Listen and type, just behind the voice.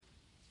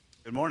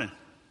Good morning.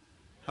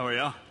 How are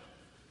y'all?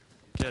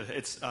 Good.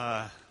 It's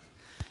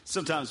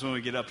sometimes when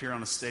we get up here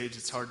on a stage,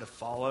 it's hard to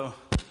follow,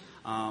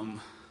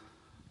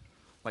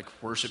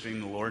 like worshiping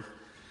the Lord,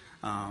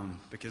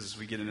 because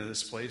we get into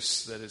this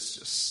place that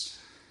it's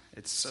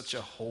such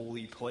a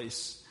holy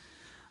place.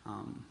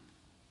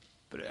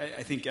 But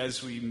I think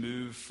as we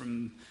move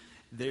from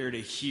there to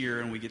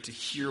here, and we get to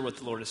hear what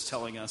the Lord is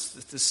telling us,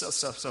 that this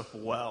sets us up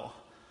well.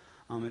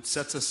 It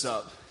sets us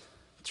up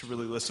to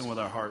really listen with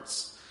our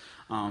hearts.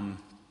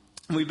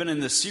 We've been in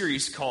this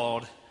series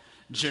called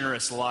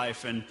Generous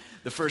Life, and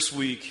the first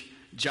week,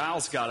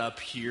 Giles got up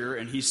here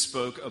and he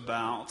spoke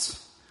about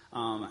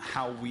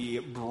how we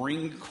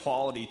bring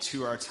quality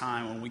to our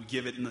time when we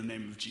give it in the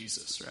name of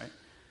Jesus, right?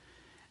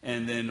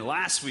 And then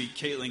last week,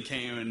 Caitlin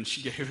came and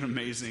she gave an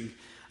amazing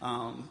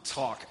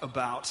talk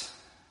about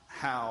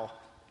how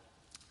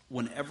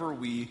whenever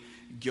we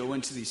go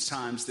into these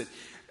times that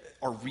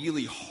are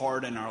really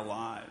hard in our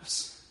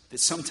lives, that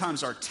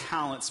sometimes our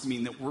talents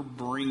mean that we're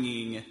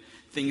bringing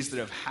things that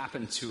have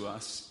happened to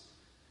us,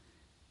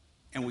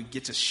 and we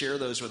get to share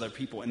those with other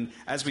people. And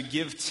as we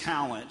give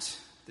talent,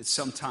 that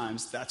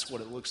sometimes that's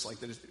what it looks like.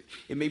 That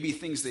it may be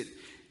things that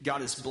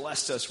God has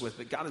blessed us with,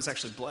 but God has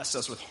actually blessed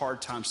us with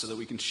hard times so that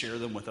we can share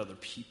them with other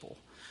people.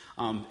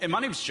 And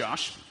my name's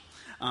Josh.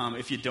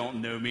 If you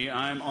don't know me,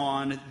 I'm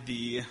on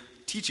the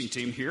teaching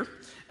team here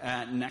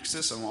at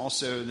NEXUS. I'm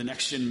also the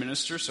Next Gen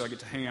minister, so I get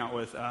to hang out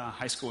with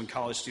high school and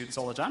college students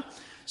all the time.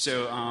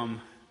 So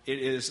it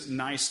is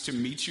nice to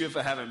meet you if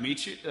I haven't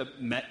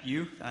met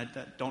you. I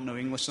don't know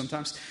English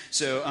sometimes.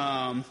 So,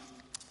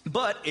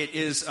 but it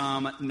is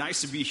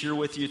nice to be here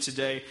with you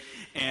today.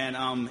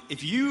 And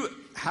if you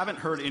haven't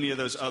heard any of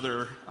those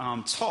other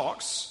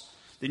talks,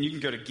 then you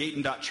can go to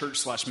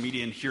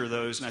gayton.church/media and hear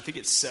those. And I think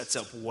it sets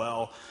up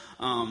well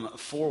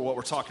for what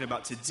we're talking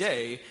about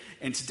today.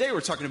 And today we're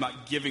talking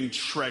about giving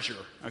treasure,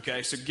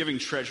 okay? So giving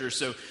treasure.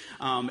 So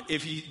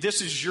if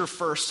this is your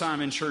first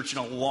time in church in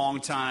a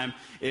long time,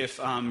 if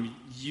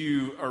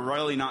you are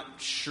really not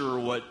sure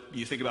what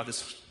you think about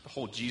this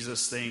whole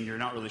Jesus thing, you're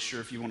not really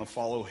sure if you want to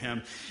follow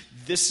him,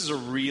 this is a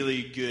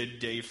really good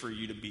day for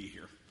you to be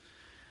here.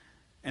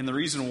 And the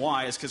reason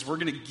why is because we're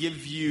going to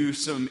give you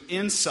some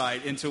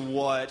insight into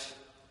what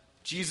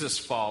Jesus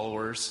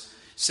followers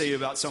say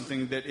about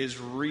something that is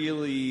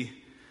really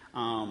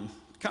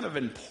kind of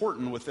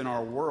important within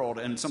our world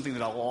and something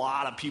that a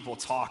lot of people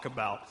talk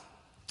about,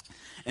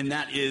 and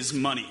that is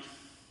money.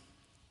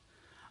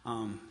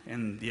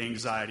 And the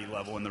anxiety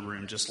level in the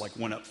room just like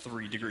went up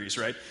 3 degrees,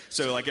 right?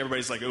 So like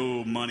everybody's like,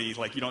 oh, money,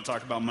 like you don't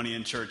talk about money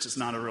in church. It's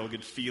not a real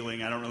good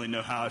feeling. I don't really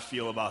know how I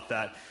feel about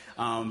that.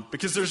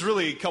 Because there's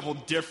really a couple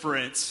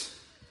different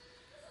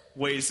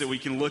ways that we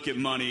can look at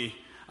money,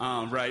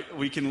 right?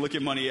 We can look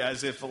at money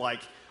as if like,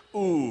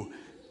 ooh,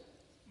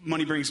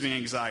 money brings me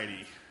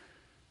anxiety,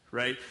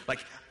 right?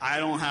 Like, I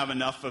don't have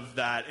enough of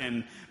that,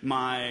 and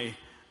my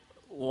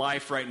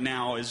life right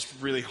now is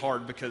really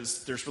hard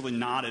because there's really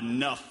not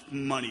enough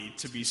money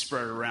to be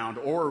spread around.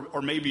 Or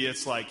maybe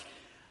it's like,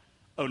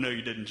 oh, no,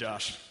 you didn't,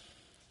 Josh.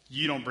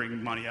 You don't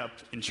bring money up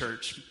in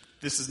church.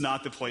 This is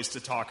not the place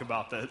to talk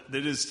about that.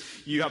 That is,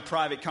 you have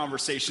private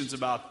conversations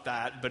about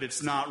that, but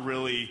it's not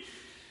really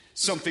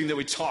something that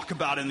we talk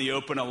about in the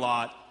open a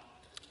lot.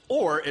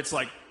 Or it's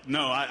like,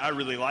 no, I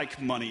really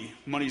like money.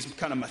 Money's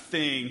kind of my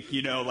thing,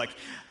 you know, like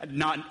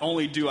not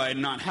only do I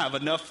not have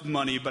enough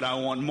money, but I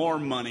want more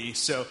money.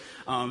 So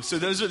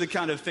those are the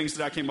kind of things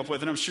that I came up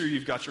with, and I'm sure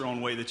you've got your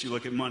own way that you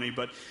look at money.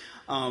 But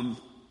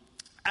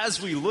as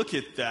we look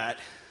at that,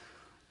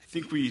 I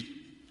think we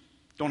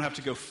don't have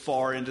to go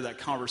far into that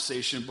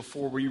conversation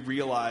before we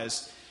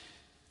realize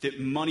that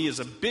money is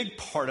a big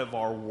part of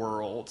our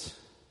world,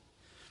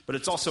 but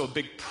it's also a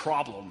big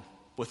problem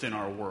within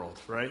our world,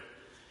 right?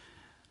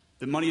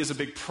 That money is a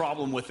big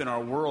problem within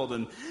our world,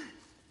 and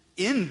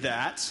in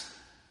that,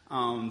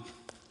 I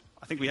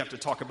think we have to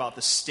talk about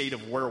the state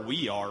of where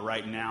we are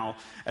right now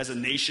as a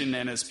nation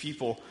and as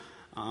people.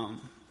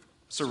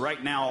 So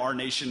right now, our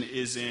nation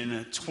is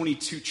in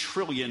 $22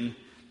 trillion,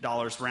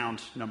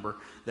 round number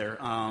there.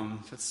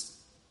 That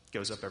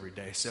goes up every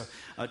day. So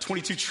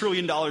 $22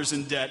 trillion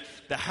in debt.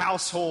 The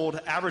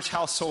average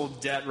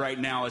household debt right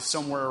now is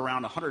somewhere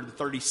around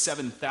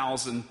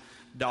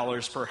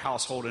 $137,000 per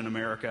household in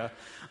America.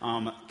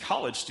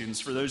 College students,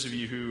 for those of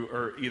you who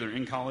are either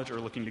in college or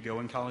looking to go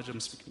in college, I'm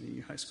speaking to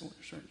you high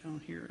schoolers right down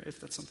here, if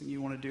that's something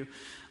you want to do.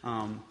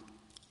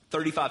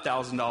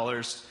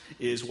 $35,000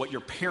 is what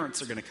your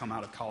parents are going to come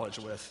out of college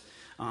with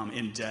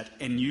in debt,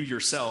 and you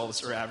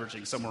yourselves are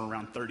averaging somewhere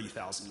around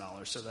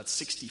 $30,000. So that's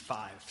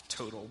 65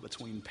 total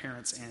between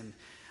parents and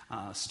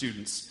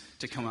students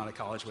to come out of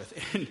college with.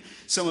 And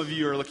some of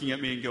you are looking at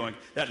me and going,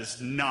 that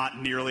is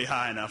not nearly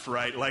high enough,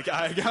 right? Like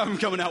I'm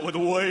coming out with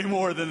way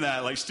more than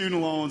that. Like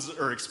student loans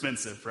are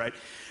expensive, right?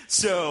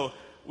 So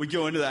we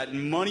go into that,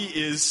 and money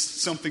is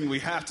something we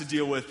have to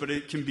deal with, but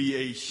it can be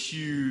a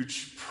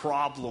huge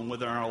problem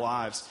within our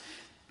lives.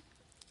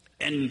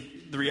 And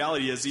the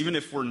reality is, even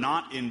if we're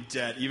not in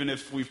debt, even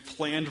if we've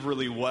planned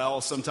really well,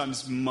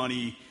 sometimes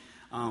money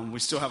we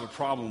still have a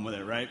problem with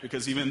it, right?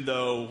 Because even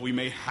though we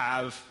may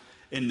have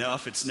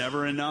enough, it's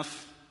never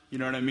enough. You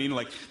know what I mean?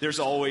 Like, there's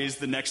always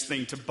the next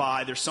thing to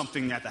buy. There's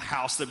something at the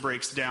house that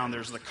breaks down.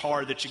 There's the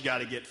car that you got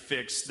to get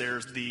fixed.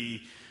 There's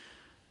the,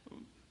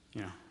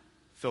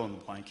 fill in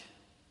the blank.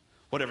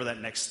 Whatever that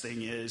next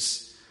thing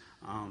is.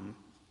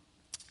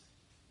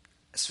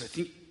 So I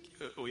think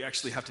we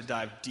actually have to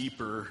dive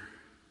deeper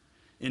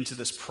into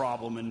this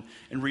problem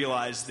and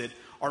realize that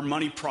our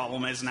money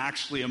problem isn't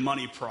actually a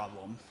money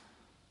problem.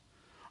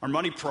 Our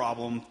money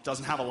problem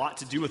doesn't have a lot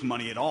to do with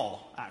money at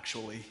all,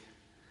 actually.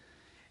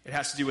 It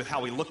has to do with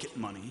how we look at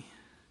money.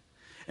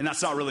 And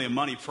that's not really a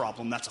money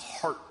problem, that's a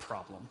heart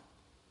problem.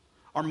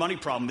 Our money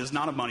problem is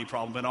not a money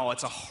problem at all,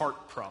 it's a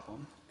heart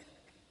problem.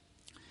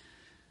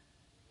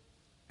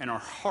 And our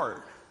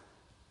heart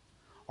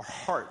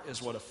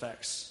is what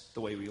affects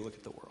the way we look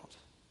at the world.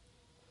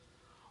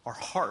 Our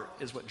heart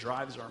is what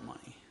drives our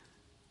money.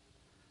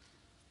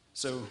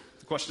 So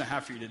the question I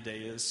have for you today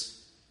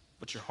is,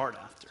 what's your heart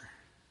after?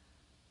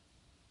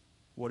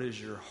 What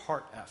is your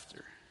heart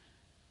after?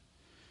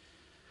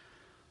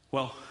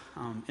 Well,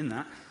 in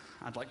that,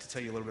 I'd like to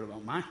tell you a little bit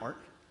about my heart.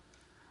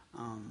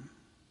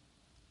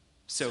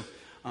 So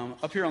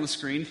up here on the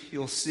screen,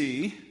 you'll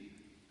see,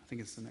 I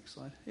think it's the next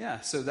slide.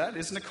 Yeah, so that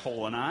is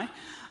Nicole and I.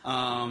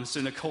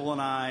 So Nicole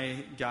and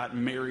I got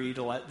married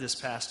this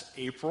past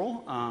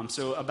April.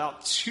 So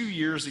about 2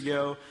 years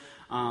ago,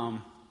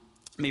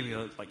 maybe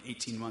like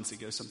 18 months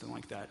ago, something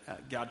like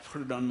that, God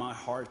put it on my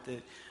heart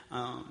that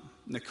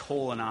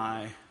Nicole and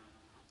I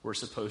were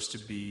supposed to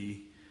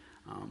be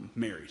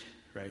married,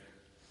 right?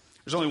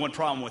 There's only one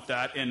problem with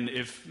that, and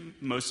if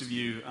most of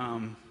you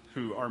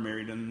who are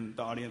married in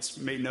the audience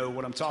may know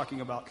what I'm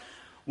talking about,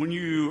 when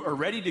you are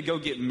ready to go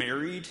get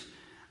married,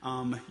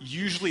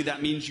 usually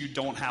that means you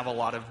don't have a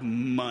lot of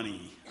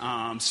money.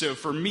 So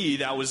for me,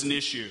 that was an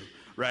issue,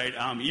 right?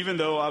 Even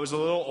though I was a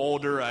little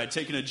older, I had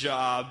taken a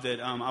job that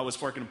I was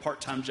working a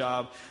part-time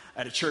job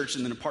at a church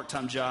and then a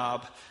part-time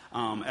job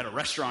at a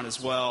restaurant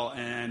as well,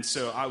 and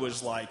so I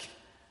was like,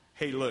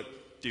 hey, look,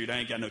 dude, I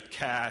ain't got no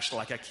cash,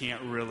 like I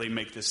can't really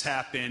make this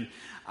happen.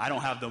 I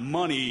don't have the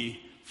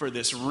money for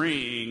this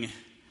ring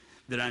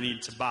that I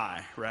need to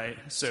buy, right?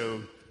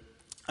 So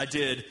I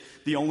did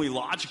the only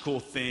logical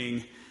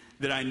thing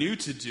that I knew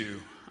to do.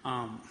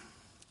 I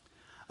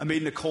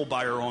made Nicole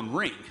buy her own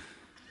ring.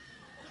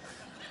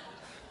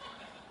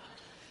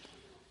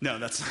 No,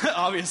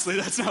 obviously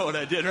that's not what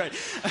I did, right?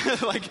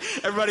 Like,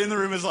 everybody in the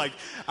room is like,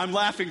 I'm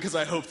laughing because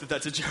I hope that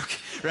that's a joke,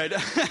 right?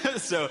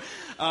 So,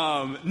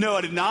 no,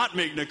 I did not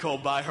make Nicole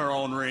buy her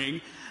own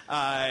ring.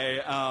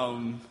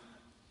 I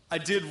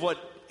did what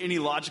any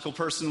logical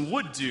person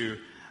would do.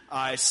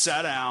 I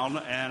sat down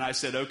and I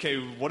said, okay,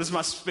 what does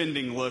my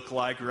spending look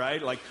like,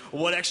 right? Like,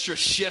 what extra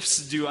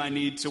shifts do I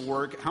need to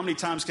work? How many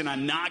times can I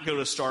not go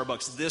to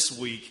Starbucks this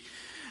week?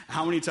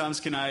 How many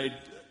times can I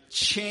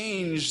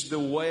change the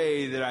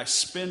way that I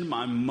spend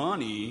my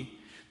money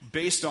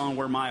based on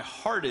where my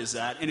heart is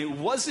at? And it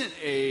wasn't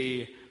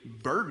a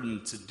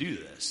burden to do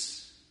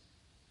this,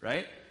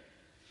 right?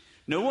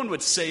 No one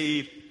would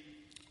say,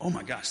 oh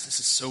my gosh,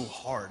 this is so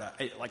hard.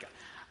 I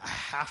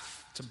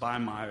have to buy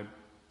my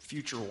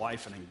future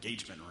wife an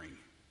engagement ring,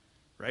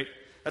 right?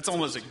 That's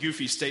almost a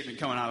goofy statement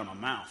coming out of my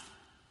mouth.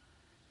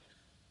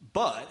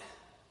 But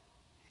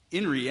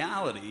in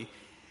reality,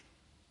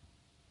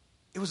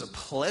 it was a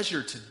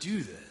pleasure to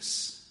do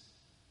this.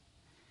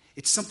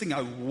 It's something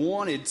I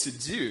wanted to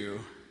do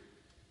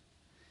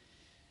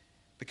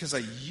because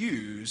I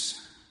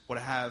use what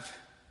I have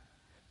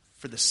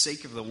for the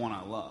sake of the one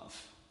I love.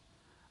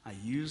 I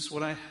use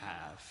what I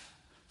have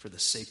for the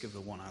sake of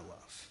the one I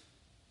love.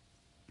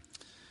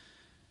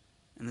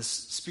 And this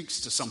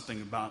speaks to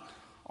something about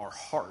our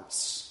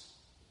hearts.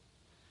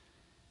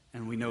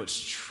 And we know it's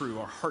true.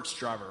 Our hearts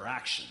drive our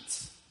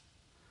actions.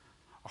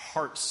 Our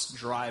hearts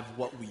drive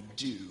what we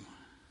do.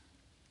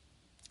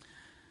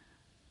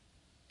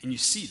 And you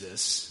see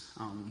this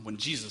when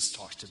Jesus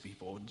talks to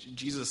people.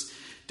 Jesus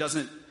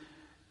doesn't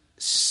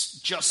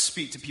just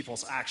speak to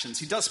people's actions.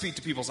 He does speak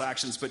to people's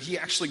actions, but he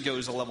actually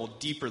goes a level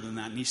deeper than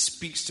that, and he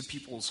speaks to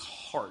people's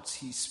hearts.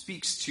 He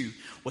speaks to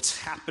what's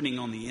happening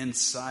on the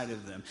inside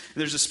of them. And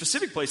there's a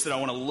specific place that I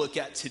want to look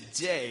at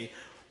today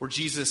where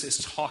Jesus is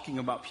talking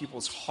about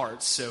people's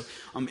hearts. So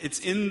it's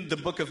in the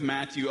book of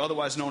Matthew,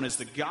 otherwise known as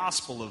the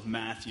Gospel of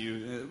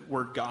Matthew. The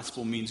word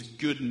gospel means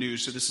good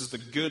news. So this is the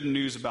good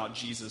news about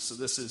Jesus. So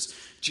this is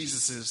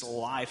Jesus'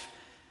 life,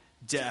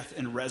 death,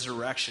 and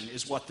resurrection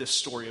is what this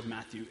story of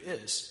Matthew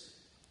is.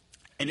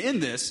 And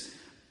in this,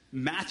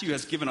 Matthew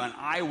has given an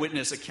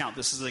eyewitness account.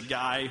 This is a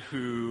guy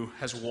who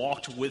has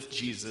walked with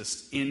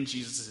Jesus in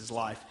Jesus'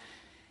 life.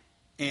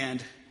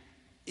 And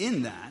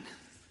in that,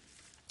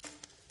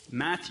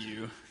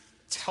 Matthew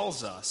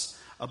tells us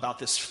about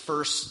this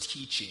first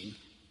teaching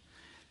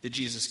that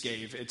Jesus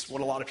gave. It's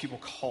what a lot of people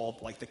call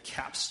like the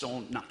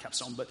capstone, not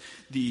capstone, but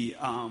the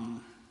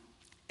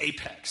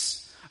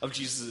apex of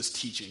Jesus'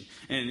 teaching.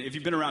 And if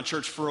you've been around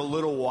church for a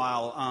little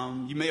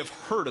while, you may have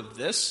heard of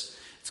this.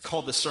 It's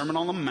called the Sermon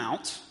on the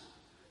Mount.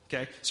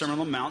 Okay, Sermon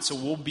on the Mount. So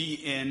we'll be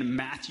in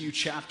Matthew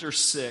chapter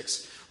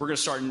 6. We're going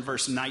to start in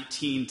verse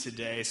 19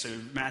 today. So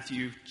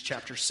Matthew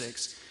chapter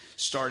 6,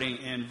 starting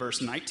in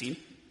verse 19.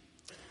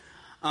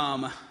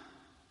 But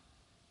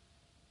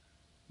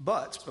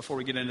before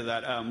we get into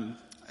that,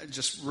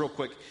 just real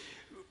quick,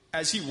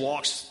 as he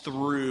walks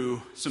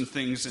through some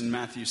things in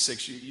Matthew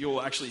 6,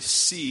 you'll actually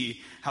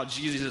see how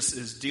Jesus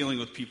is dealing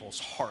with people's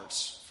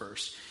hearts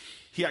first.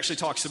 He actually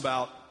talks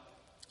about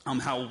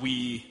how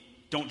we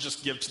don't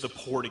just give to the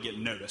poor to get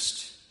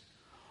noticed.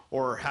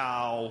 Or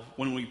how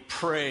when we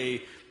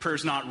pray,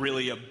 prayer's not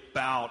really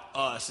about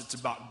us, it's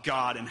about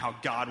God and how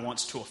God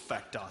wants to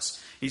affect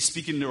us. He's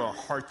speaking to our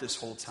heart this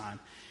whole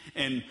time.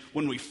 And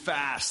when we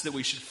fast, that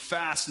we should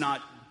fast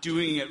not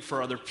doing it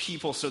for other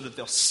people so that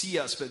they'll see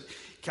us, but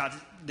God,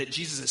 that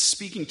Jesus is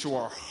speaking to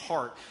our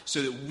heart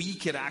so that we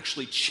could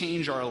actually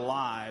change our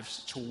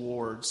lives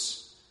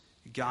towards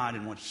God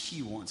and what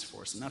he wants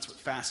for us. And that's what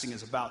fasting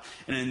is about.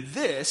 And in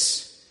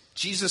this,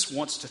 Jesus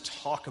wants to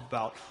talk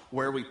about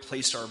where we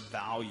place our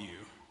value,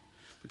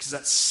 because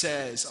that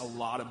says a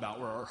lot about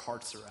where our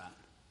hearts are at.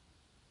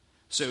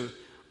 So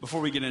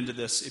before we get into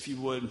this, if you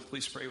would,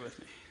 please pray with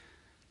me.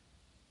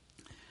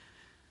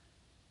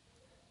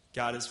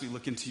 God, as we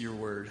look into your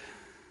word,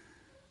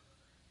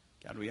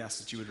 God, we ask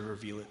that you would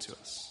reveal it to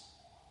us,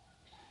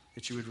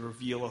 that you would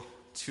reveal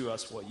to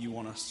us what you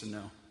want us to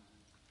know.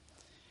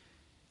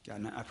 God,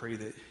 and I pray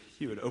that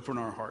you would open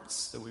our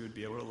hearts, that we would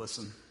be able to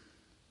listen.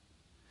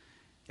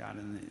 God,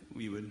 and that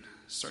we would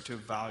start to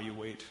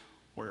evaluate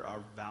where our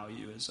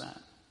value is at.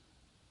 God,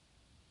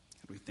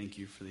 we thank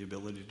you for the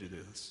ability to do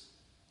this.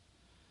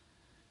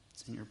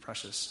 It's in your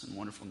precious and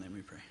wonderful name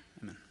we pray.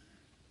 Amen.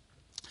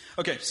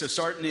 Okay, so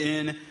starting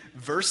in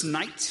verse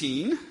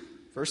 19.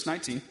 Verse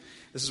 19,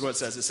 this is what it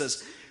says. It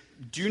says,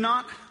 "Do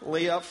not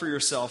lay up for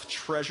yourself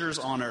treasures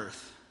on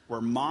earth, where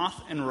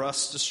moth and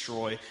rust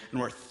destroy, and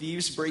where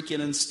thieves break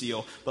in and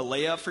steal, but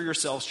lay up for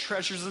yourselves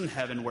treasures in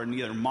heaven, where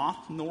neither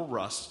moth nor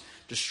rust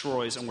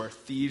destroys, and where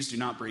thieves do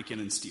not break in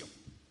and steal."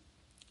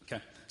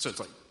 Okay, so it's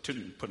like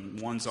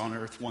putting one's on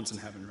earth, one's in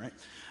heaven, right?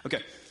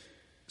 Okay,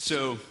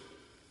 so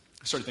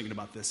I started thinking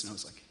about this, and I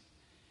was like,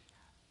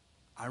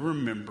 I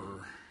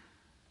remember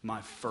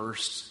my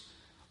first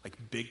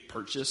big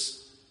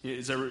purchase.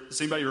 Does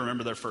anybody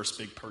remember their first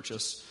big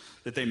purchase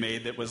that they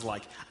made that was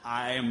like,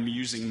 I am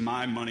using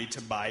my money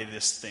to buy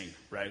this thing,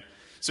 right?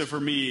 So for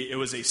me, it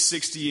was a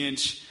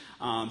 60-inch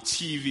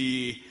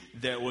TV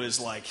that was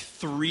like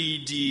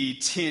 3D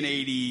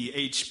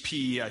 1080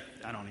 HP.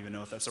 I don't even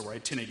know if that's the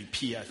right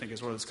 1080p, I think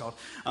is what it's called.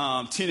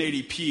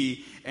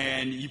 1080p,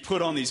 and you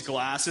put on these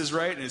glasses,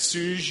 right? And as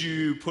soon as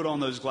you put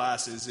on those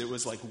glasses, it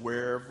was like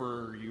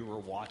wherever you were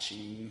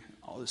watching,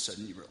 all of a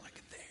sudden you were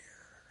like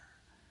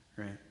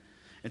there, right?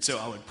 And so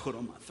I would put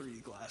on my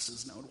 3D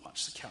glasses and I would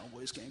watch the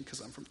Cowboys game because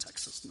I'm from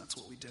Texas and that's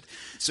what we did.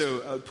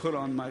 So I would put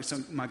on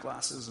my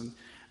glasses and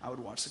I would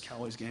watch the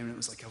Cowboys game, and it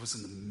was like I was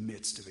in the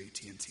midst of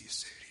AT&T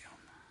Stadium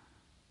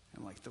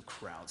and like the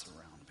crowds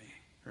around me,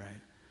 right?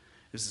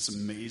 It was this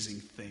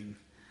amazing thing.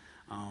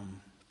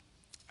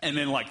 And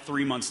then like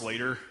 3 months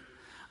later,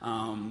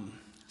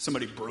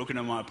 somebody broke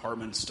into my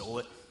apartment and stole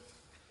it.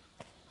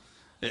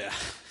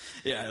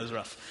 Yeah, it was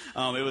rough.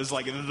 It was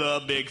like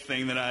the big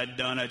thing that I had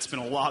done. I'd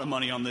spent a lot of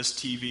money on this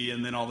TV,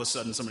 and then all of a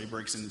sudden somebody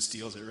breaks in and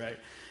steals it, right?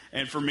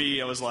 And for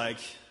me, I was like,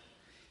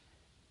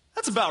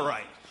 that's about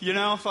right. You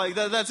know, like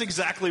that's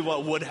exactly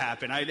what would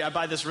happen. I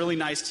buy this really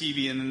nice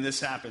TV, and then this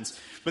happens.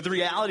 But the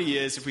reality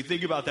is, if we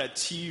think about that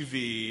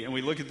TV and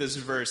we look at this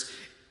verse,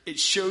 it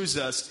shows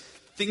us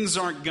things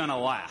aren't going to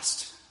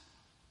last,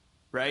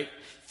 right?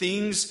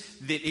 Things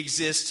that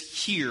exist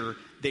here,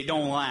 they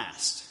don't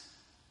last.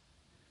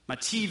 My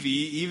TV,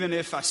 even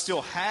if I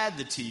still had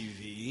the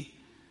TV,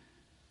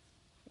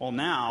 well,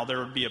 now there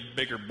would be a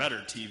bigger,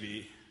 better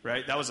TV,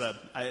 right?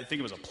 I think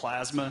it was a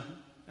plasma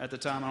at the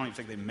time. I don't even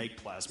think they make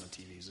plasma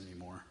TVs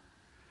anymore,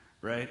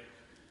 right?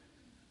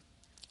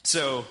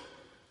 So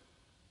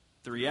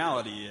the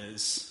reality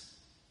is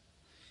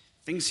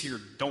things here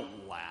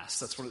don't last.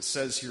 That's what it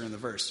says here in the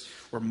verse.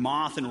 Where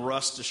moth and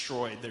rust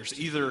destroy, there's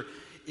either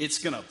it's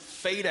going to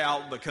fade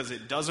out because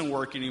it doesn't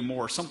work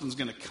anymore, or something's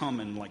going to come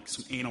and like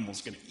some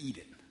animal's going to eat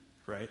it.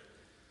 Right?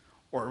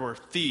 Or where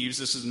thieves,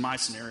 this is my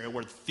scenario,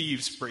 where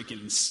thieves break in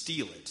and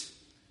steal it.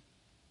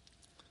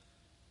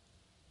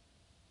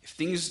 If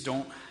things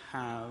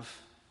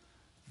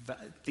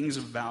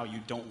of value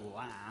don't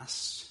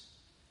last,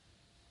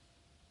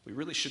 we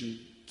really shouldn't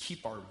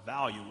keep our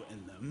value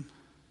in them.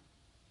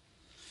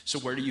 So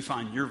where do you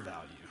find your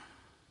value?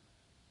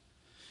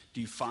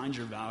 Do you find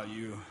your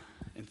value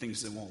in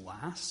things that won't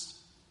last?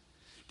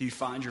 Do you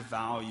find your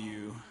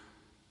value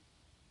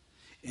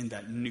in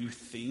that new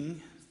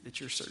thing that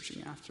you're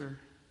searching after?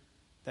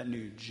 That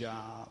new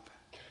job,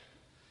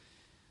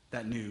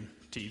 that new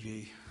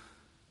TV,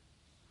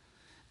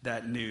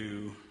 that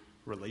new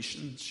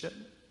relationship,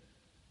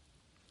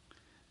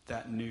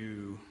 that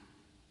new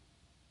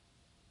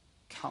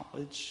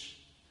college?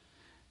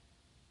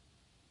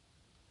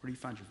 Where do you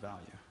find your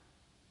value?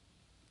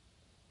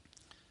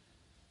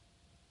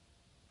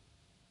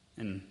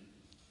 And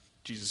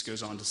Jesus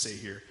goes on to say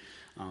here,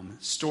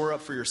 store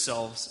up for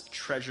yourselves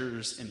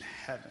treasures in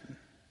heaven.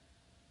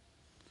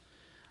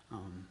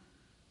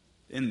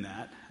 In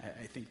that,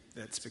 I think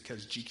that's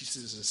because Jesus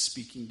is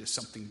speaking to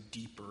something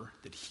deeper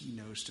that he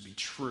knows to be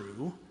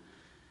true.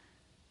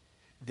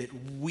 That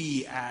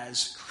we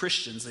as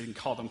Christians, they didn't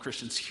call them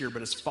Christians here,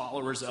 but as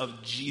followers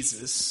of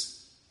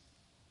Jesus,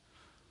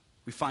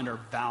 we find our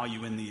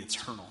value in the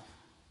eternal.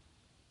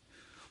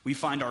 We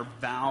find our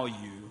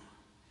value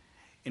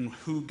in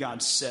who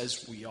God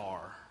says we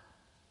are.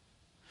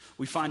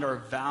 We find our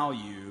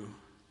value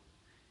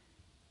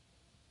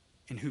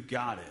in who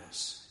God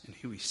is and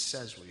who he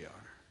says we are.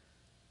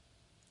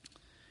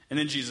 And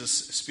then Jesus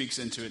speaks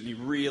into it, and he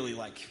really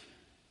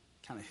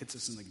kind of hits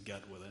us in the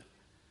gut with it.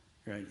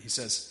 Right? He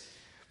says,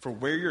 for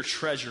where your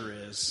treasure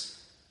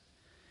is,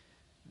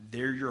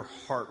 there your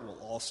heart will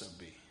also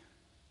be.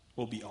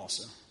 Will be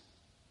also.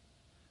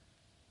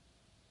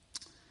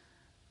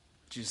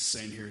 Jesus is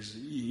saying here is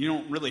you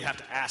don't really have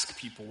to ask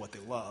people what they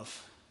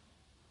love.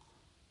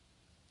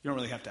 You don't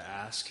really have to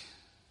ask.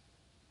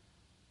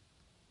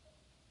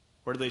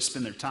 Where do they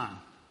spend their time?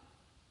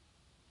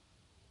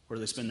 Where do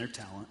they spend their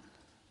talent?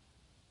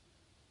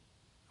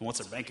 And what's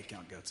their bank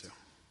account go to?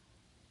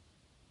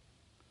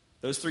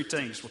 Those three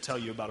things will tell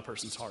you about a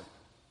person's heart.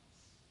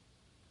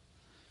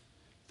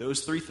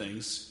 Those three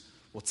things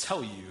will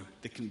tell you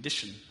the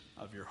condition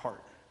of your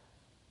heart.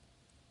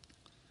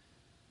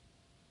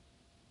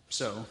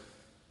 So,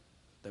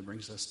 that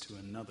brings us to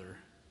another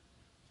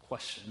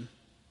question.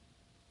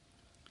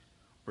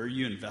 Where are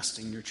you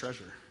investing your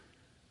treasure?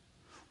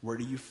 Where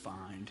do you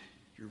find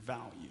your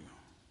value?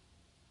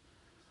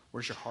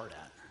 Where's your heart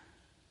at?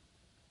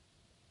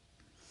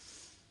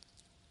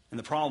 And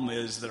the problem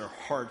is that our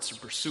hearts are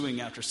pursuing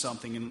after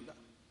something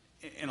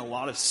in a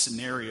lot of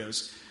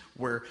scenarios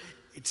where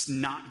it's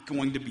not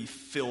going to be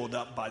filled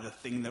up by the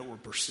thing that we're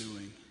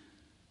pursuing.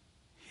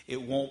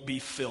 It won't be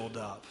filled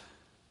up.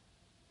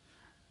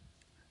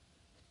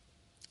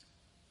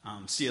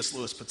 C.S.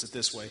 Lewis puts it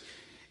this way.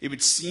 It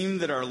would seem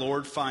that our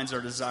Lord finds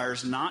our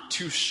desires not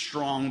too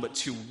strong but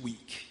too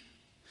weak.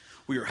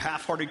 We are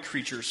half-hearted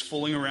creatures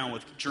fooling around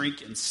with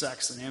drink and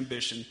sex and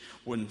ambition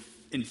when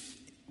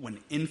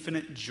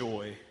infinite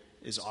joy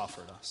is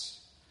offered us.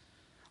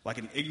 Like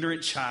an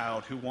ignorant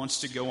child who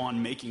wants to go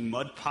on making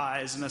mud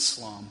pies in a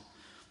slum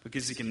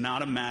because he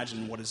cannot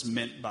imagine what is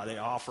meant by the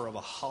offer of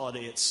a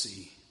holiday at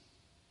sea.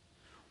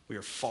 We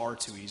are far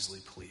too easily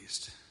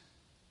pleased.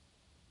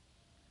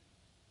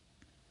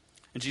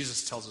 And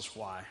Jesus tells us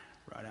why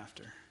right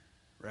after,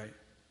 right?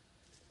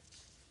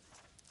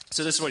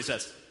 So this is what he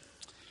says.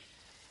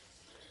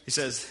 He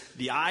says,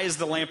 the eye is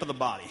the lamp of the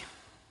body.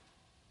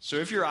 So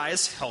if your eye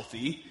is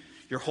healthy,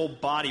 your whole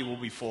body will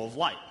be full of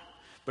light.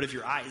 But if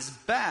your eye is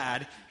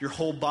bad, your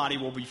whole body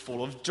will be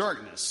full of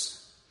darkness.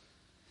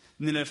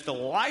 And then if the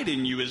light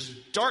in you is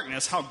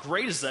darkness, how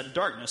great is that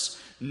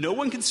darkness? No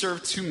one can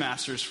serve two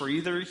masters, for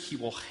either he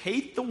will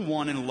hate the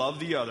one and love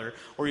the other,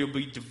 or he'll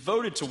be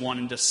devoted to one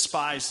and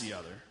despise the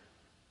other.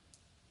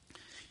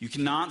 You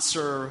cannot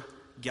serve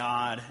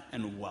God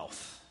and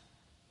wealth.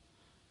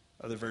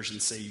 Other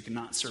versions say you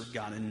cannot serve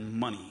God and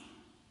money.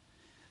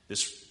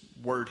 This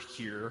word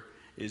here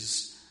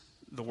is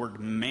the word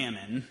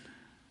mammon,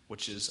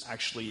 which is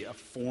actually a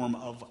form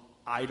of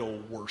idol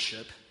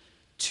worship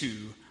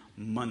to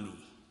money.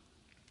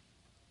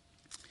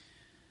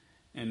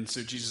 And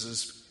so Jesus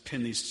has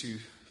pinned these two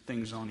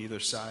things on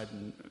either side.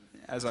 And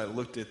as I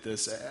looked at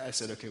this, I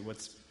said, okay,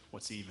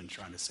 what's he even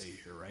trying to say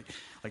here, right?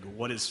 Like,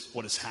 what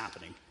is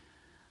happening?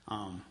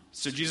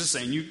 So Jesus is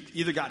saying, you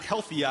either got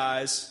healthy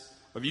eyes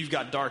or you've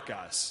got dark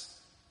eyes.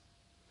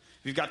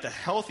 If you've got the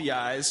healthy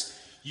eyes,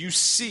 you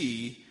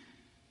see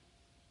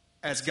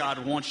as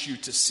God wants you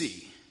to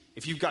see.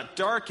 If you've got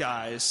dark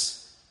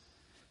eyes,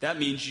 that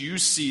means you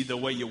see the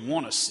way you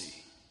want to see.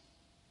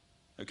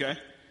 Okay?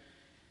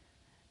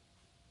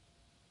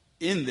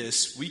 In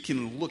this, we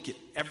can look at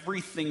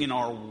everything in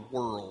our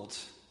world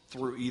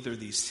through either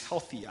these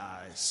healthy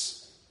eyes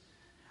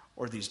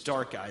or these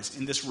dark eyes,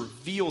 and this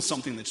reveals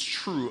something that's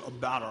true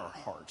about our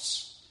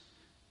hearts.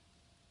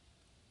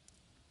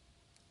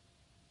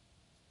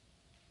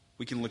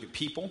 We can look at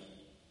people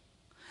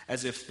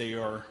as if they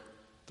are,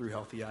 through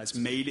healthy eyes,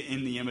 made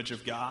in the image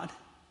of God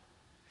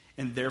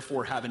and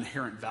therefore have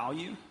inherent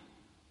value.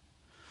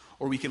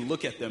 Or we can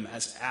look at them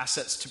as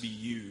assets to be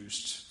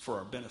used for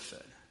our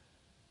benefit.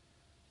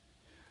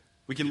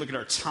 We can look at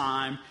our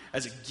time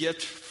as a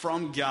gift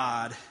from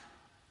God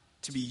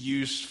to be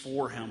used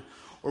for him.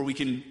 Or we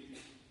can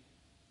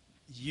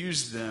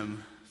use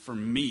them for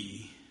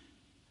me.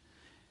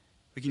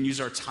 We can use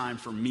our time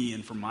for me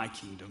and for my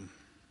kingdom.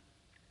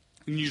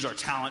 We can use our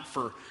talent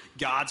for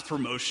God's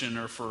promotion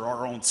or for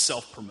our own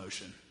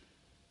self-promotion.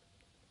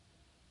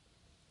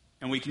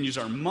 And we can use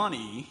our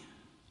money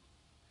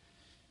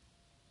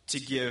to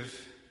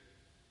give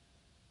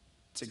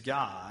to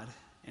God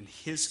and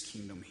his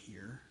kingdom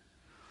here.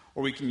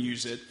 Or we can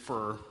use it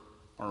for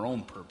our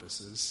own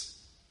purposes.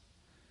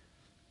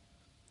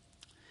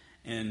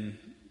 And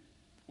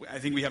I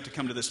think we have to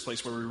come to this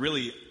place where we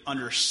really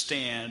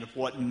understand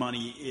what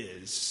money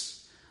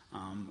is.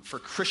 For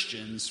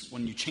Christians,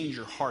 when you change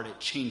your heart, it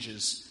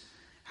changes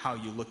how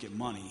you look at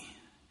money.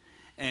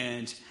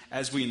 And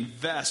as we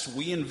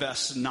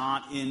invest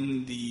not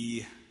in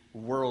the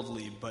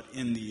worldly, but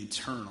in the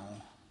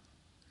eternal.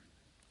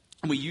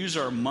 And we use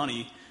our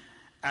money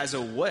as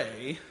a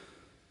way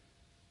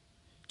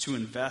to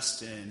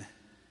invest in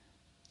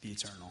the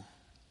eternal.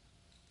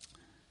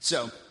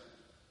 So,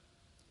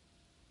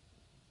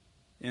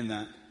 in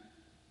that,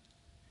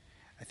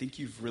 I think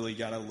you've really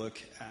got to look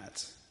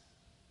at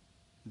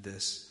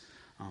this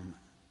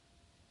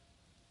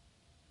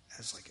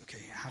as like,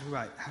 okay, how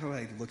do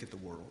I look at the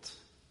world?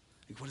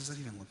 Like, what does that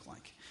even look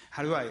like?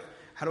 How do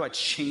I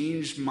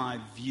change my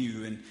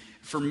view? And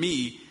for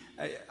me,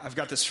 I've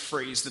got this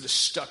phrase that has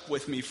stuck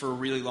with me for a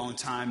really long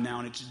time now,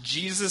 and it's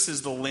Jesus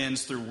is the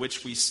lens through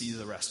which we see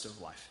the rest of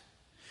life.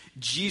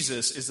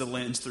 Jesus is the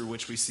lens through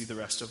which we see the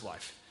rest of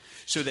life.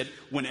 So that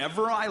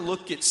whenever I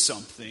look at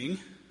something,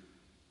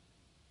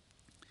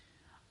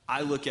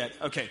 I look at,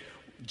 okay,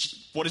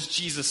 what does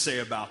Jesus say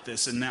about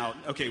this? And now,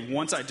 okay,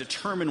 once I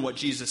determine what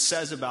Jesus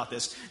says about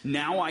this,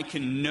 now I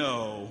can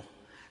know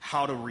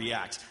how to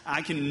react.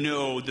 I can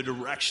know the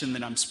direction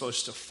that I'm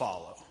supposed to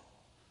follow.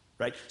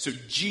 Right? So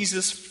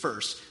Jesus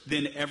first,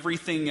 then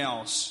everything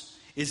else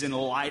is in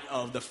light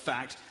of the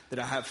fact that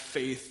I have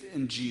faith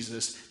in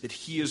Jesus, that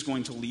he is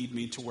going to lead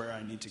me to where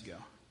I need to go.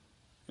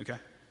 Okay?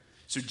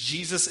 So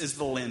Jesus is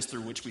the lens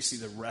through which we see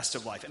the rest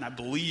of life. And I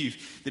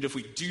believe that if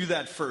we do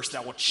that first,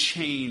 that will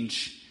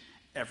change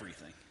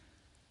everything.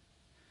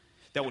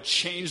 That will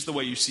change the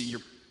way you see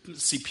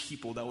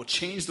people. That will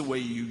change the way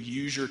you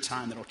use your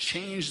time. That will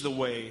change the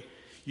way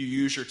you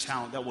use your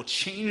talent. That will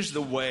change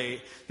the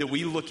way that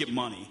we look at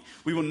money.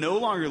 We will no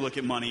longer look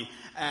at money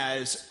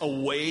as a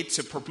way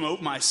to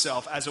promote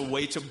myself, as a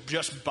way to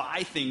just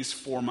buy things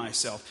for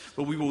myself,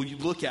 but we will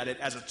look at it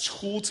as a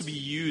tool to be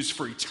used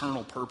for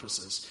eternal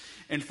purposes.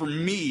 And for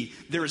me,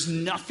 there is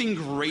nothing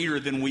greater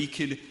than we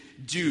could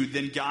do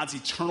than God's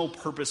eternal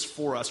purpose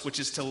for us, which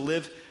is to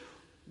live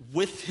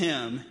with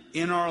him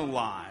in our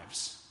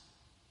lives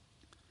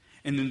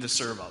and then to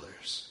serve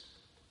others.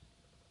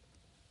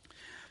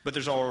 But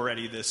there's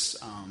already this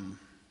kind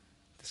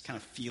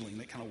of feeling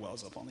that kind of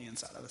wells up on the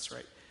inside of us,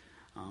 right?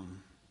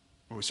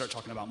 Where we start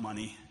talking about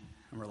money,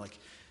 and we're like,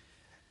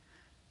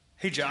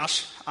 "Hey,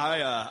 Josh,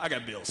 I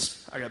got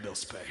bills. I got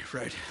bills to pay,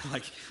 right?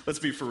 Like, let's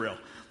be for real.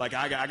 Like,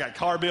 I got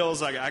car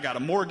bills. I got a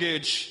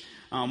mortgage.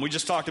 We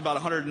just talked about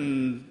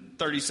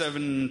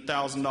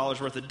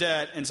 $137,000 worth of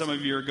debt, and some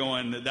of you are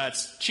going,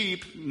 that's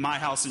cheap. My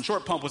house in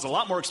Short Pump was a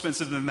lot more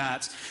expensive than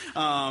that.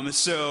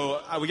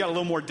 So we got a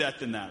little more debt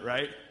than that,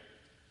 right?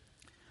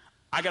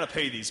 I got to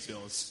pay these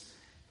bills."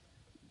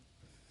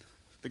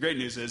 The great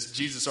news is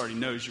Jesus already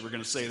knows you were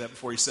going to say that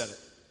before he said it.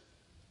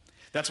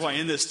 That's why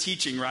in this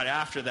teaching right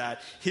after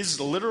that, his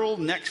literal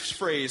next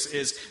phrase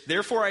is,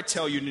 "Therefore I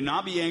tell you, do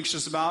not be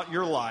anxious about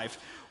your life,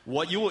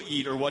 what you will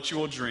eat or what you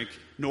will drink,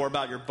 nor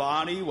about your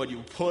body, what you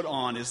will put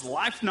on. Is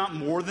life not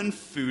more than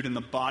food and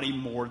the body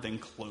more than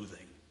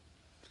clothing?"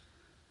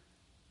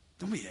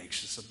 Don't be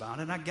anxious about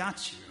it. I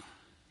got you.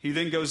 He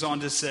then goes on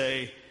to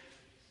say,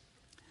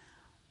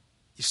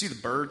 you see the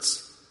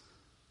birds?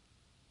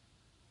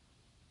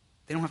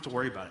 They don't have to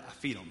worry about it. I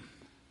feed them.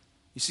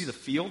 You see the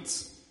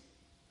fields?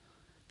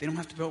 They don't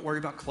have to worry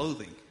about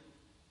clothing.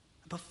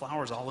 I put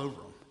flowers all over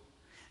them.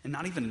 And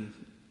not even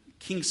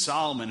King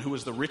Solomon, who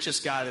was the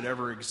richest guy that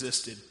ever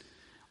existed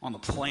on the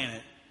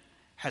planet,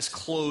 has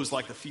clothes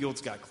like the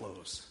fields got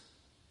clothes.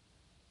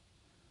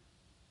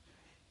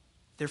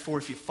 Therefore,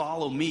 if you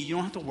follow me, you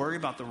don't have to worry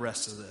about the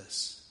rest of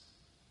this.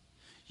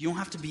 You don't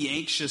have to be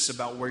anxious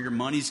about where your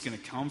money's going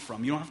to come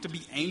from. You don't have to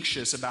be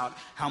anxious about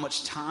how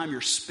much time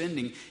you're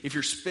spending if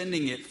you're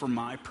spending it for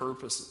my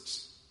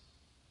purposes.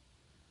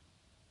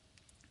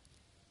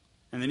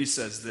 And then he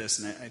says this,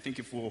 and I think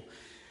if we'll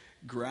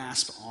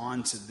grasp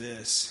onto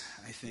this,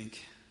 I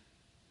think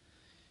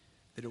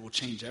that it will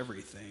change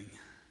everything.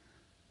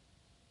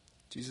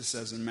 Jesus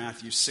says in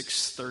Matthew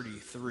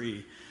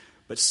 6:33,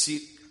 "But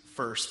seek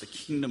first the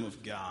kingdom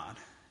of God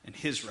and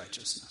his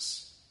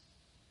righteousness,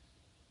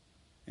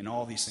 and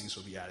all these things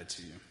will be added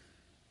to you."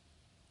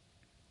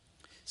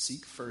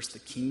 Seek first the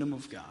kingdom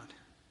of God.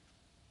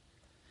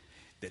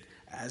 That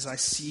as I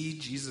see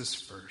Jesus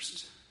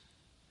first,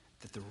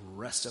 that the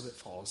rest of it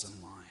falls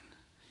in line.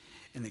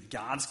 And that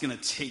God's going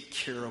to take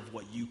care of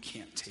what you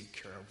can't take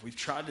care of. We've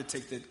tried to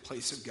take the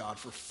place of God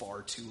for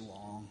far too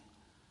long.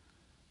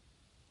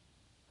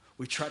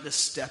 We've tried to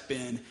step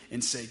in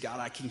and say, "God,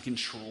 I can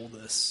control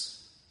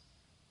this,"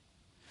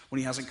 when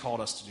he hasn't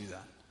called us to do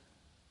that.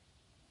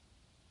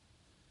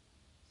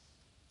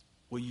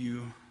 Will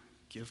you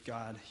give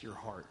God your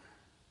heart?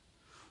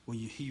 Will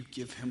you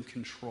give him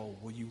control?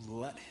 Will you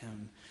let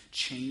him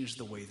change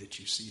the way that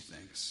you see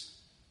things?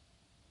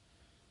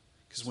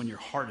 Because when your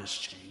heart is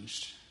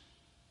changed,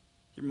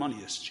 your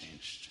money is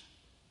changed.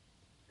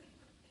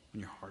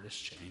 When your heart is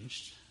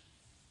changed,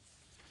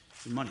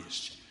 your money is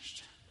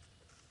changed.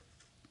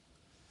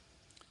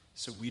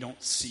 So we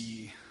don't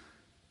see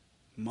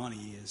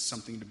money as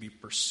something to be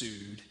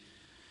pursued,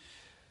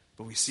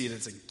 but we see it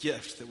as a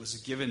gift that was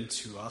given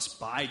to us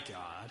by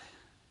God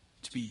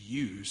to be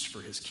used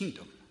for his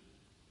kingdom.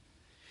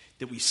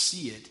 That we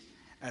see it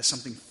as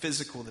something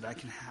physical that I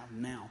can have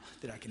now,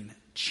 that I can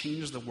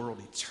change the world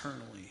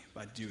eternally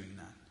by doing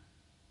that.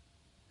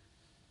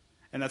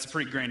 And that's a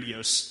pretty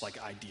grandiose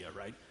idea,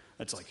 right?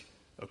 That's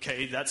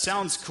okay, that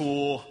sounds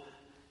cool.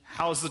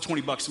 How's the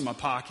 $20 in my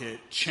pocket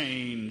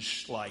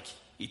change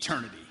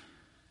eternity,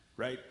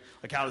 right?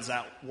 How does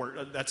that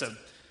work?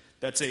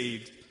 That's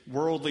a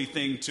worldly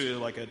thing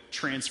to a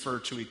transfer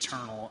to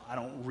eternal. I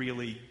don't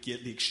really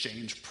get the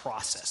exchange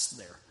process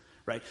there,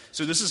 right?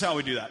 So this is how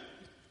we do that.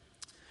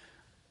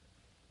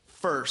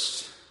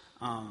 First,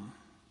 I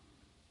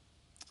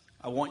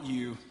want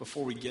you,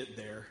 before we get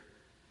there,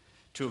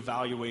 to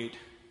evaluate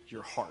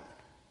your heart.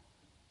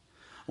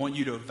 I want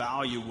you to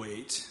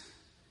evaluate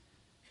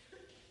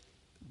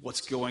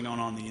what's going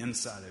on the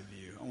inside of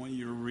you. I want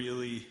you to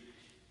really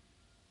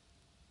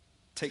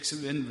take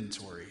some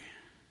inventory.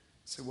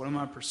 Say, what am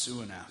I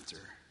pursuing after?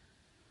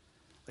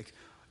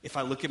 If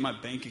I look at my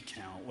bank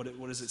account,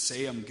 what does it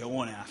say I'm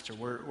going after?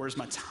 Where's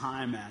my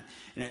time at?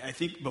 And I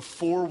think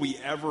before we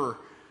ever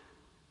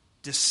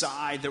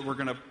decide that we're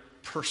going to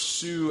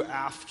pursue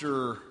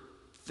after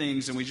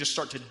things and we just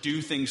start to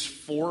do things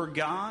for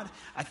God,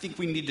 I think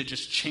we need to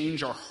just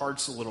change our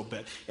hearts a little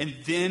bit. And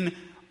then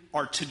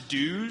our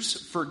to-dos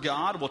for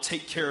God will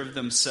take care of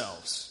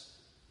themselves.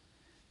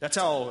 That's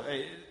how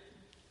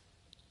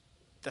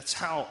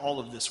all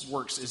of this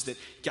works, is that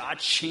God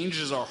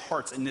changes our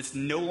hearts and this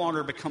no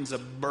longer becomes a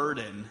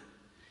burden,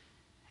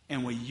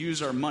 and we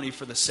use our money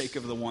for the sake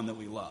of the one that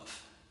we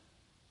love.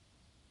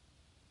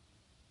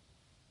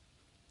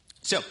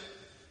 So,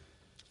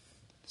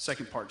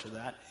 second part to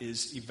that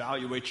is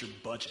evaluate your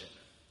budget.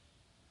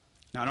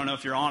 Now, I don't know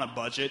if you're on a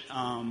budget.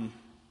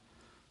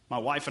 My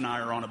wife and I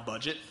are on a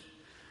budget,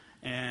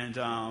 and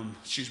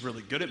she's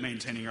really good at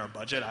maintaining our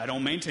budget. I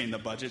don't maintain the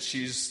budget.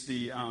 She's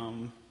the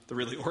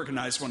really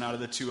organized one out of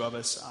the two of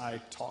us.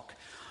 I talk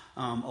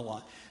a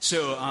lot.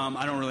 So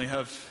I don't really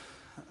have,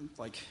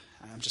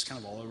 I'm just kind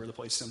of all over the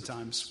place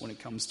sometimes when it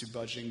comes to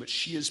budgeting. But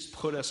she has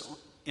put us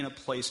in a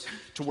place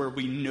to where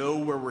we know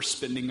where we're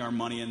spending our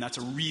money, and that's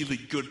a really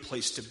good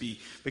place to be,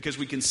 because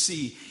we can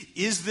see,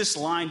 is this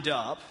lined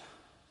up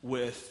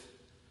with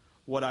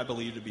what I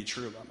believe to be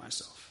true about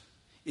myself?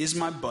 Is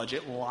my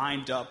budget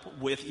lined up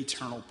with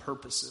eternal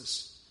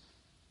purposes?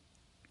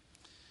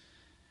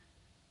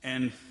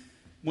 And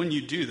when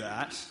you do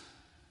that,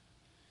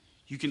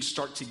 you can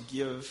start to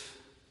give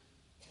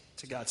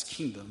to God's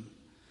kingdom.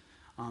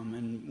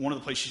 And one of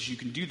the places you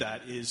can do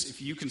that is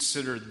if you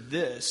consider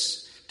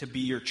this to be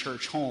your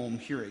church home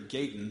here at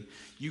Gayton,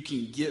 you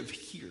can give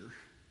here.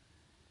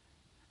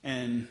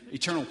 And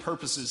eternal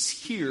purposes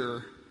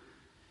here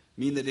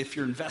mean that if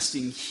you're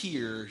investing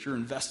here, you're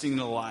investing in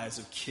the lives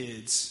of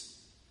kids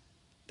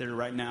that are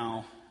right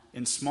now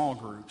in small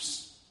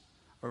groups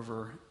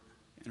over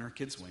in our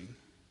kids' wing.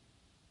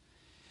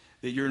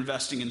 That you're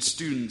investing in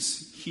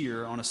students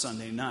here on a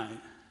Sunday night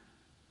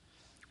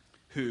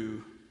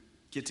who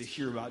get to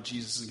hear about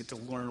Jesus and get to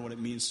learn what it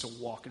means to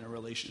walk in a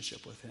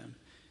relationship with him.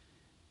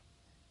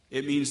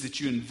 It means that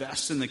you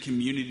invest in the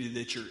community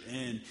that you're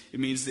in. It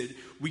means that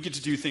we get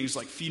to do things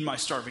like feed my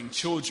starving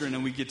children,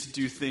 and we get to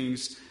do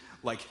things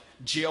like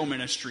jail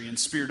ministry and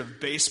Spirit of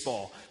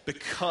Baseball,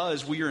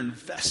 because we are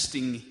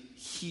investing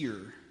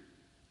here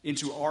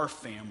into our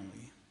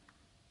family.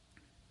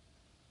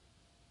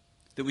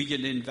 That we get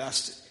to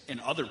invest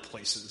in other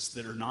places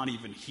that are not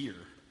even here.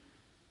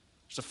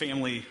 There's a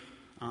family,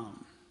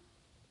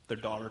 their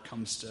daughter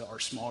comes to our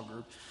small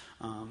group,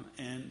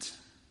 and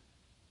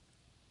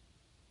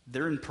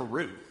they're in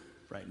Peru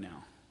right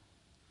now,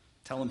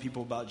 telling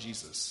people about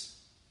Jesus.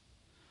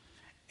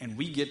 And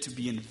we get to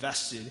be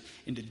invested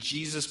into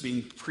Jesus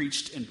being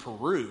preached in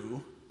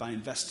Peru by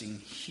investing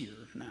here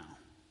now.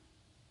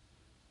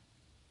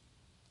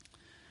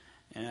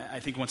 And I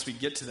think once we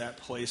get to that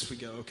place, we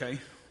go, okay,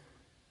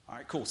 all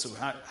right, cool. So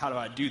how do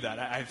I do that?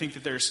 I think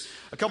that there's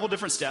a couple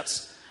different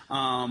steps.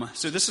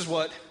 So this is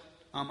what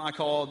I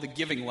call the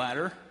giving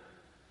ladder.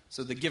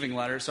 So the giving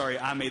ladder, sorry,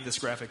 I made this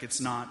graphic. It's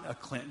not a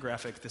Clint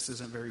graphic. This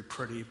isn't very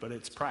pretty, but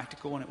it's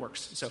practical and it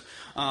works.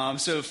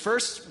 So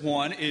first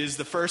one is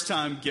the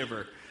first-time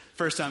giver.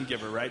 First-time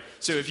giver, right?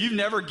 So if you've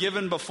never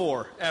given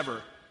before,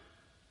 ever,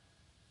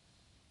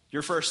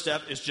 your first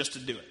step is just to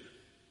do it,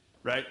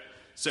 right?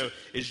 So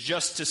it's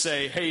just to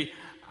say, hey,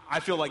 I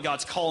feel like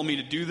God's calling me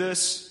to do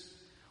this.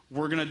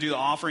 We're going to do the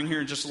offering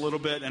here in just a little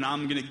bit, and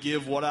I'm going to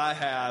give what I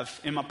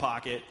have in my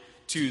pocket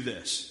to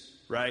this,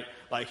 right?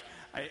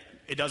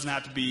 It doesn't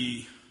have to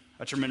be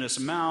a tremendous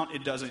amount.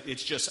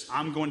 It's just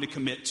I'm going to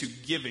commit to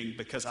giving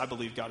because I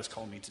believe God has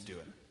called me to do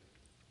it.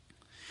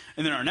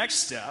 And then our next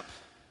step,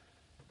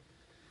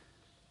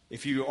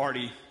 if you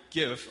already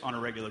give on a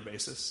regular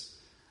basis,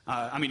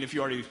 if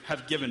you already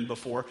have given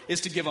before,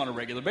 is to give on a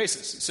regular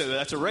basis. So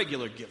that's a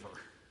regular giver,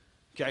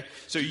 okay?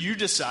 So you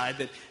decide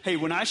that, hey,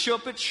 when I show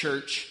up at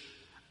church,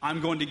 I'm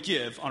going to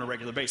give on a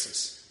regular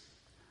basis.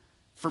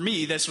 for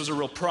me, this was a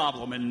real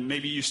problem, and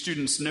maybe you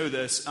students know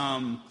this.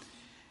 I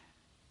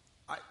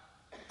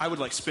would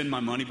like spend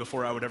my money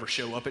before I would ever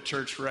show up at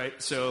church, right?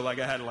 So like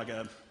I had like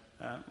a,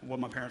 what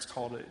my parents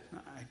called it,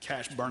 I had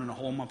cash burning a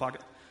hole in my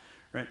pocket,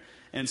 right?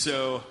 And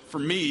so for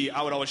me,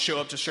 I would always show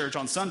up to church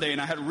on Sunday,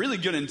 and I had really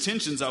good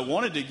intentions. I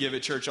wanted to give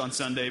at church on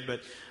Sunday,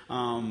 but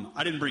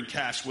I didn't bring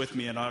cash with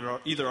me, and I'd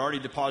either already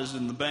deposited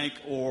in the bank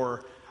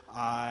or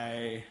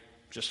I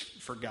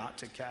just forgot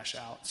to cash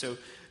out. So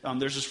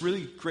there's this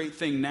really great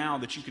thing now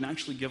that you can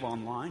actually give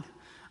online.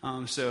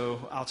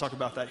 So I'll talk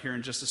about that here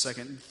in just a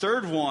second.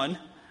 Third one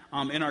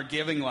in our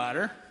giving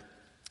ladder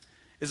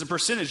is a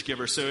percentage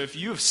giver. So if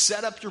you have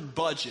set up your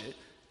budget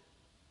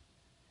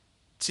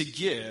to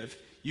give,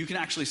 you can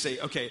actually say,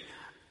 okay,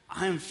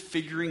 I'm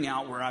figuring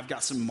out where I've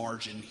got some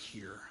margin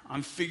here.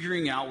 I'm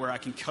figuring out where I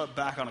can cut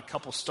back on a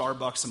couple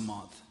Starbucks a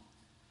month,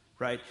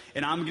 right?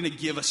 And I'm going to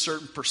give a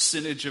certain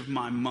percentage of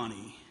my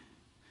money.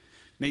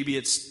 Maybe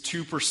it's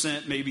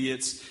 2%, maybe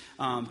it's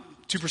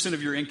 2%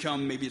 of your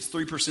income, maybe it's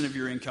 3% of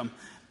your income.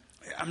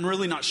 I'm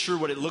really not sure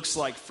what it looks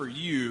like for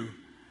you,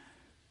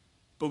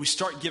 but we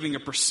start giving a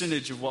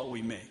percentage of what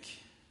we make.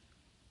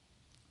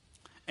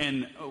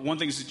 And one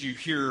thing that you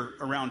hear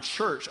around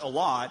church a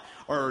lot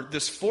are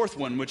this fourth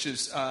one, which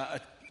is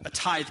a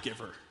tithe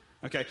giver.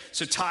 Okay,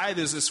 so tithe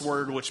is this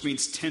word which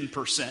means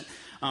 10%,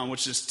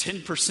 which is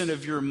 10%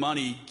 of your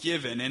money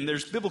given. And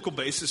there's biblical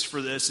basis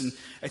for this, and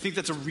I think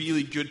that's a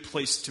really good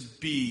place to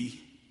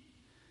be,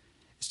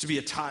 is to be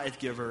a tithe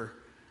giver.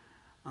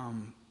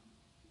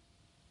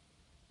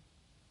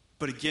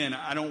 But again,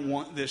 I don't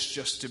want this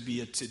just to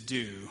be a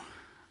to-do.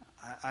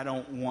 I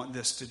don't want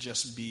this to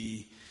just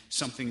be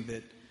something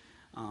that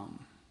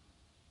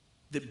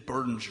that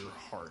burdens your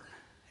heart.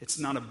 It's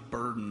not a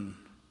burden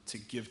to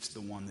give to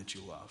the one that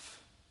you love.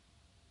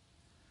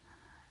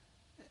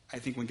 I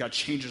think when God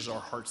changes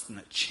our hearts, then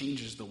that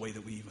changes the way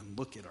that we even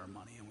look at our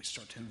money, and we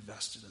start to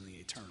invest it in the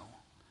eternal.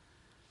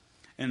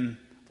 And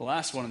the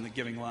last one in the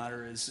giving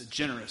ladder is a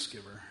generous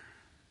giver.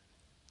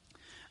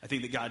 I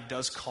think that God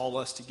does call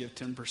us to give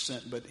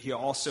 10%, but he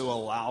also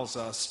allows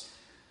us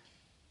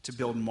to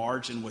build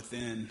margin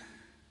within,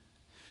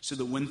 so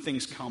that when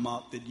things come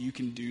up, that you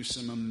can do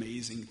some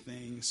amazing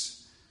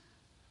things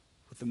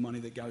with the money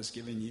that God has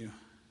given you.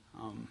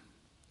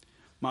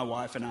 My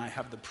wife and I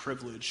have the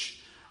privilege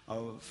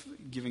of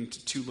giving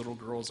to 2 little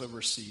girls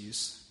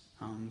overseas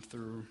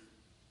through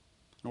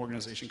an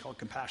organization called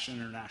Compassion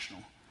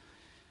International.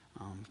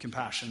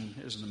 Compassion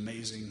is an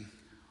amazing,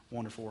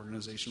 wonderful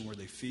organization where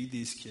they feed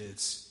these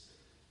kids,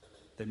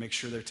 they make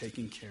sure they're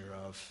taken care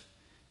of,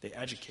 they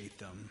educate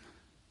them,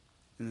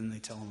 and then they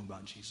tell them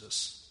about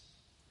Jesus.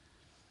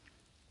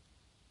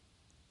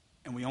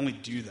 And we only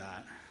do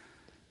that,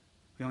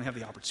 we only have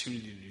the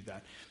opportunity to do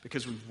that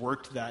because we've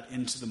worked that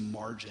into the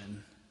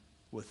margin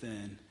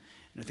within.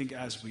 And I think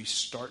as we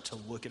start to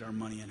look at our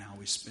money and how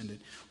we spend it,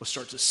 we'll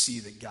start to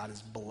see that God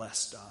has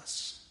blessed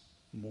us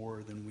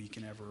more than we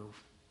can ever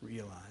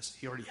realize.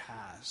 He already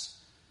has.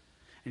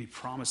 And he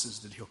promises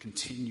that he'll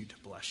continue to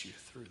bless you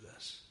through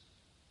this.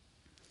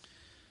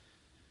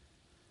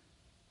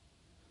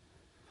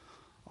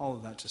 All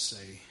of that to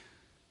say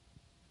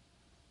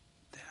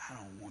that I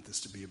don't want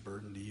this to be a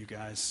burden to you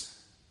guys.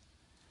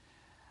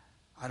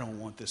 I don't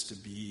want this to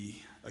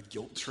be a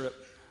guilt trip.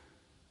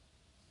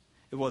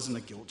 It wasn't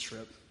a guilt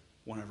trip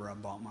whenever I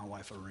bought my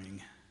wife a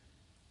ring.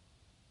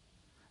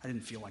 I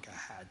didn't feel like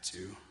I had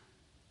to.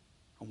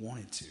 I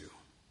wanted to,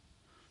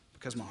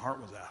 because my heart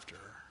was after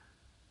her.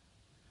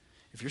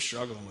 If you're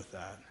struggling with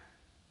that,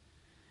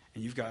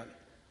 and you've got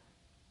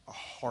a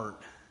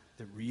heart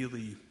that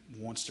really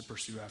wants to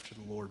pursue after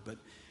the Lord, but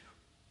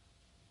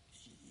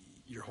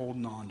you're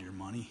holding on to your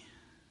money,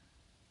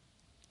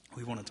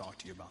 we want to talk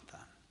to you about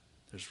that.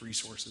 There's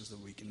resources that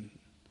we can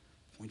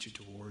point you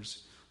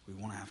towards. We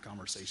want to have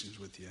conversations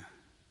with you.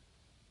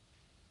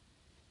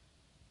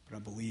 But I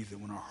believe that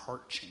when our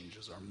heart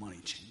changes, our money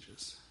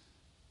changes.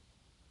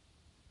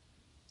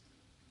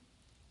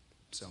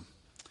 So,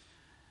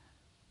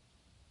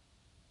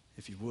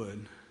 if you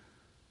would,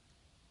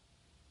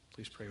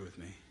 please pray with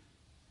me.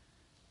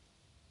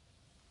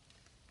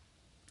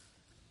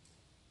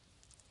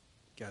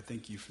 God,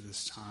 thank you for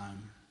this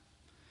time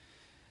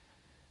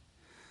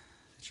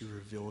that you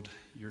revealed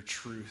your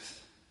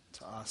truth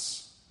to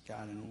us,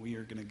 God, and we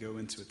are going to go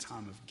into a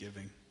time of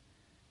giving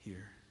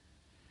here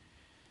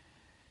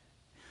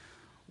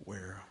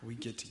where we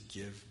get to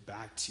give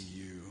back to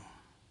you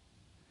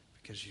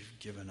because you've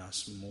given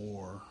us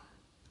more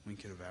than we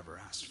could have ever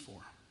asked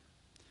for.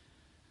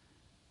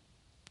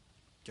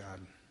 God,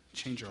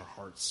 change our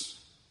hearts.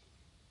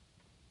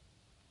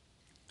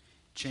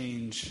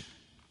 Change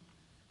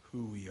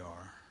who we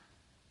are,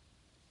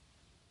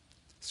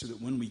 so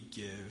that when we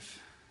give,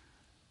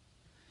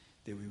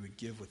 that we would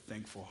give with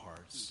thankful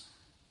hearts,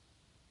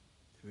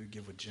 that we would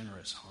give with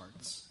generous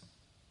hearts,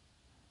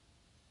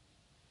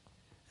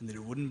 and that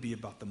it wouldn't be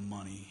about the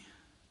money,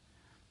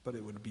 but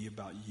it would be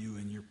about you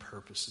and your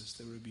purposes,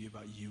 that it would be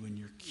about you and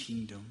your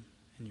kingdom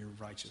and your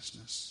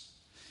righteousness.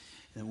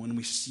 And when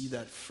we see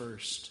that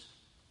first,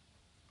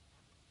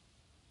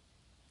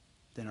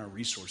 then our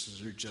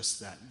resources are just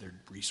that. They're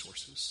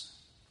resources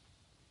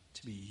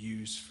to be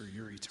used for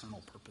your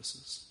eternal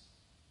purposes.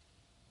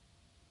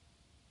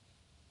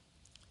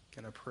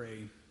 God, I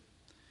pray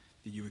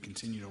that you would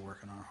continue to work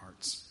in our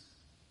hearts.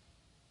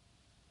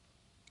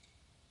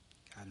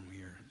 God, and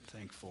we are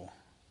thankful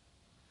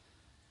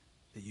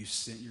that you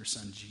sent your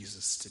son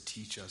Jesus to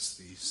teach us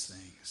these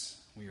things.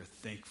 We are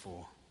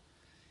thankful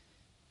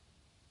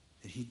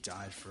that he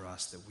died for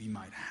us that we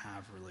might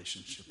have a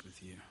relationship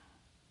with you.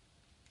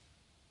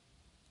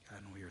 God,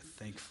 and we are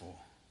thankful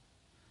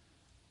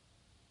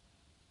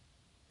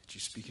that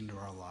you speak into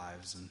our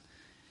lives and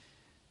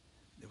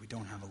that we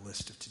don't have a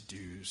list of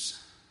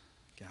to-dos,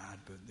 God,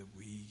 but that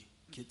we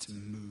get to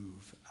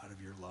move out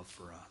of your love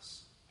for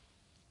us.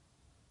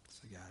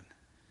 So, God,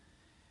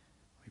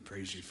 we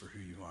praise you for who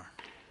you are.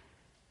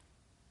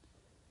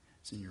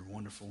 It's in your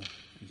wonderful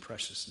and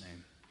precious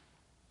name.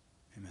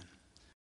 Amen.